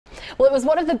Well, it was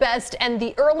one of the best and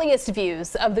the earliest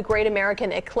views of the Great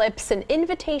American Eclipse. An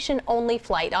invitation-only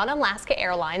flight on Alaska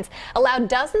Airlines allowed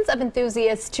dozens of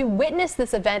enthusiasts to witness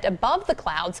this event above the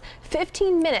clouds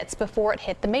 15 minutes before it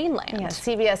hit the mainland. Yeah,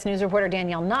 CBS News reporter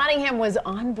Danielle Nottingham was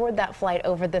on board that flight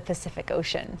over the Pacific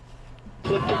Ocean.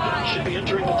 Should be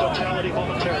entering the totality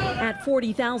momentarily. At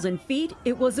 40,000 feet,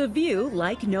 it was a view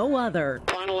like no other.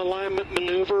 Final alignment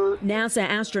maneuver. NASA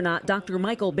astronaut Dr.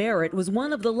 Michael Barrett was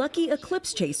one of the lucky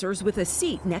eclipse chasers with a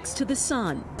seat next to the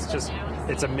sun.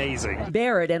 It's amazing.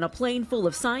 Barrett and a plane full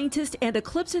of scientists and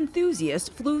eclipse enthusiasts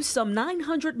flew some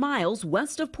 900 miles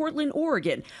west of Portland,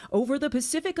 Oregon, over the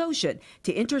Pacific Ocean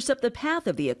to intercept the path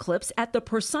of the eclipse at the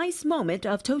precise moment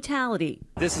of totality.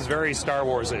 This is very Star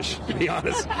Wars-ish, to be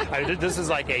honest. This is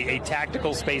like a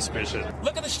tactical space mission.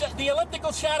 Look at the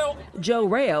elliptical shadow. Joe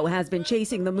Rayo has been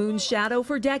chasing the moon's shadow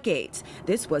for decades.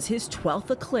 This was his 12th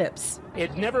eclipse.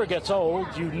 It never gets old.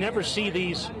 You never see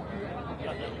these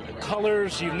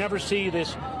colors. You never see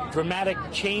this dramatic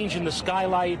change in the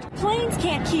skylight. Planes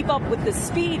can't keep up with the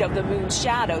speed of the moon's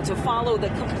shadow to follow the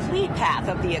complete path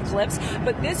of the eclipse,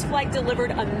 but this flight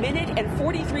delivered 1 minute and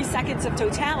 43 seconds of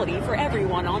totality for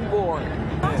everyone on board.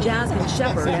 Jasmine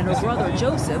Shepard and her brother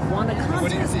Joseph won a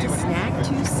contest to snag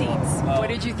 2 seats. What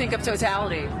did you think of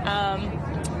totality?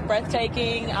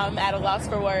 Breathtaking. I'm at a loss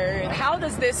for words. How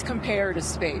does this compare to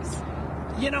space?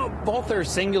 You know, both are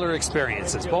singular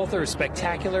experiences. Both are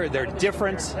spectacular. They're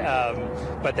different,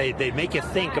 but they make you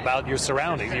think about your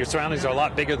surroundings. Your surroundings are a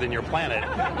lot bigger than your planet,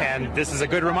 and this is a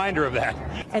good reminder of that.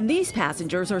 And these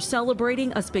passengers are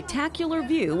celebrating a spectacular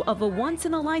view of a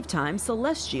once-in-a-lifetime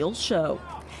celestial show.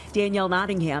 Danielle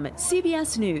Nottingham at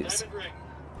CBS News.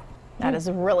 That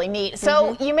is really neat.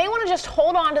 So you may want to just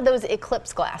hold on to those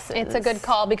eclipse glasses. It's a good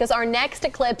call because our next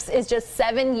eclipse is just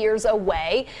 7 years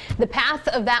away. The path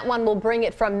of that one will bring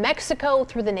it from Mexico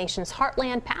through the nation's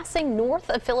heartland, passing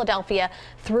north of Philadelphia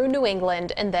through New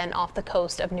England and then off the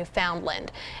coast of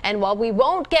Newfoundland. And while we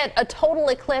won't get a total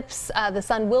eclipse, the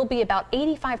sun will be about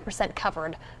 85%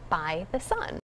 covered by the sun.